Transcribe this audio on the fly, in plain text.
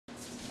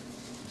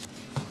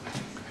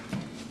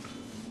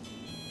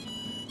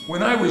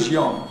When I was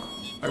young,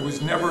 I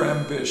was never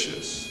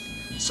ambitious.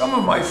 Some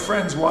of my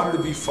friends wanted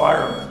to be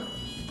firemen,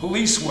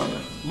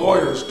 policewomen,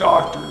 lawyers,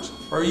 doctors,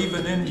 or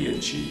even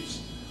Indian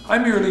chiefs. I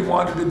merely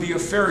wanted to be a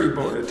ferry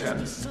boat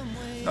attendant.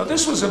 Now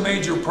this was a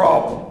major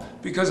problem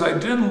because I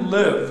didn't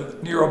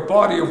live near a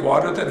body of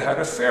water that had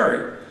a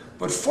ferry.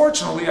 But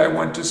fortunately I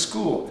went to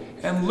school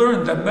and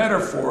learned that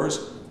metaphors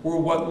were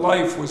what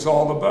life was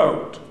all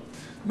about.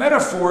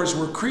 Metaphors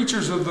were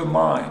creatures of the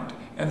mind,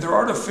 and their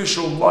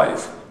artificial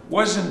life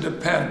wasn't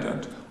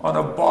dependent on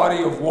a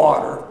body of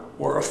water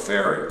or a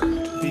ferry.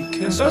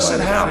 And thus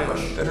it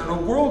happened that in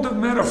a world of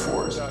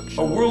metaphors,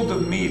 a world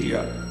of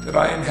media that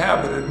I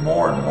inhabited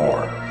more and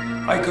more,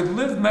 I could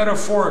live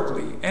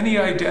metaphorically any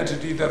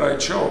identity that I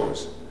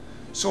chose.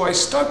 So I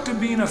stuck to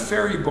being a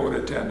ferry boat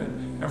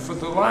attendant, and for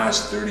the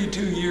last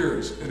 32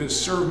 years, it has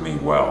served me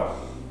well.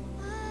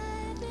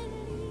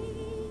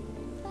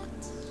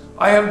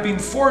 I have been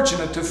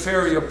fortunate to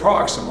ferry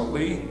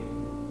approximately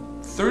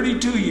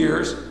 32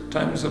 years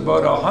times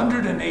about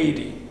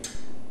 180,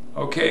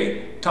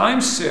 okay,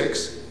 times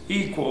 6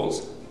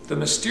 equals the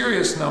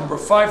mysterious number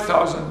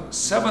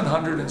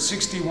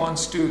 5,761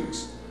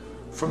 students.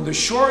 From the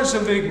shores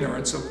of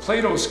ignorance of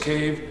Plato's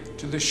cave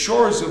to the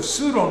shores of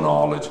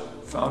pseudo-knowledge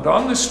found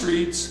on the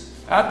streets,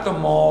 at the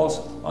malls,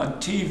 on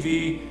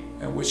TV,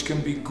 and which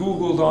can be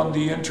Googled on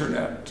the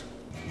internet.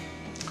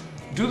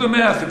 Do the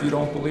math if you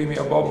don't believe me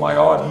about my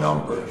odd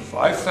number,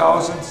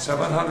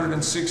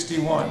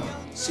 5,761.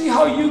 See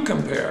how you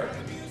compare.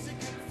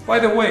 By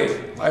the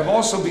way, I've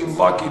also been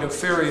lucky to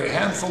ferry a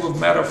handful of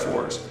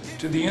metaphors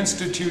to the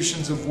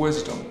institutions of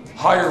wisdom,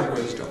 higher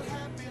wisdom.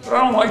 But I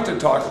don't like to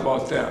talk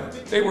about them.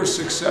 They were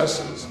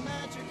successes.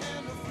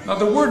 Now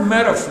the word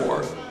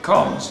metaphor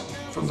comes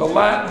from the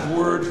Latin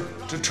word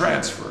to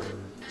transfer.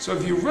 So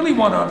if you really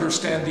want to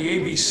understand the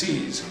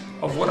ABCs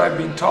of what I've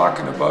been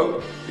talking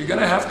about, you're going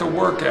to have to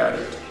work at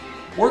it.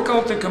 Work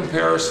out the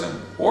comparison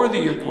or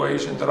the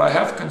equation that I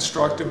have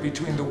constructed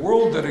between the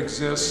world that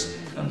exists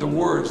and the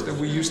words that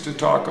we used to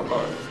talk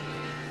about.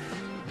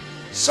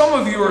 Some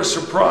of you are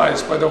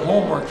surprised by the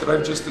homework that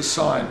I've just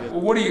assigned. Well,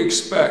 what do you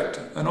expect?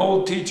 An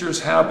old teacher's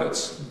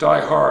habits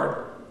die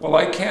hard. Well,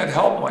 I can't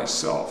help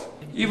myself.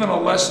 Even a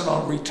lesson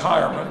on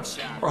retirement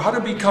or how to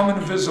become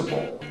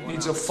invisible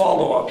needs a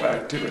follow-up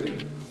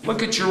activity.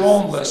 Look at your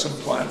own lesson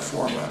plan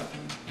format.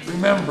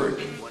 Remember,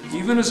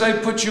 even as I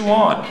put you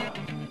on,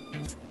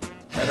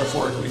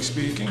 metaphorically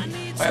speaking,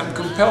 I am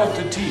compelled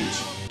to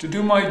teach, to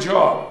do my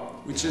job,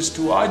 which is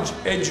to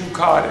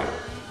educare,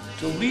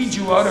 to lead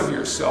you out of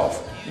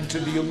yourself into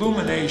the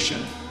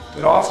illumination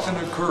that often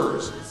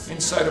occurs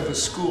inside of a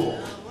school,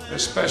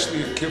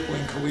 especially a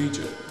Kipling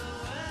Collegiate.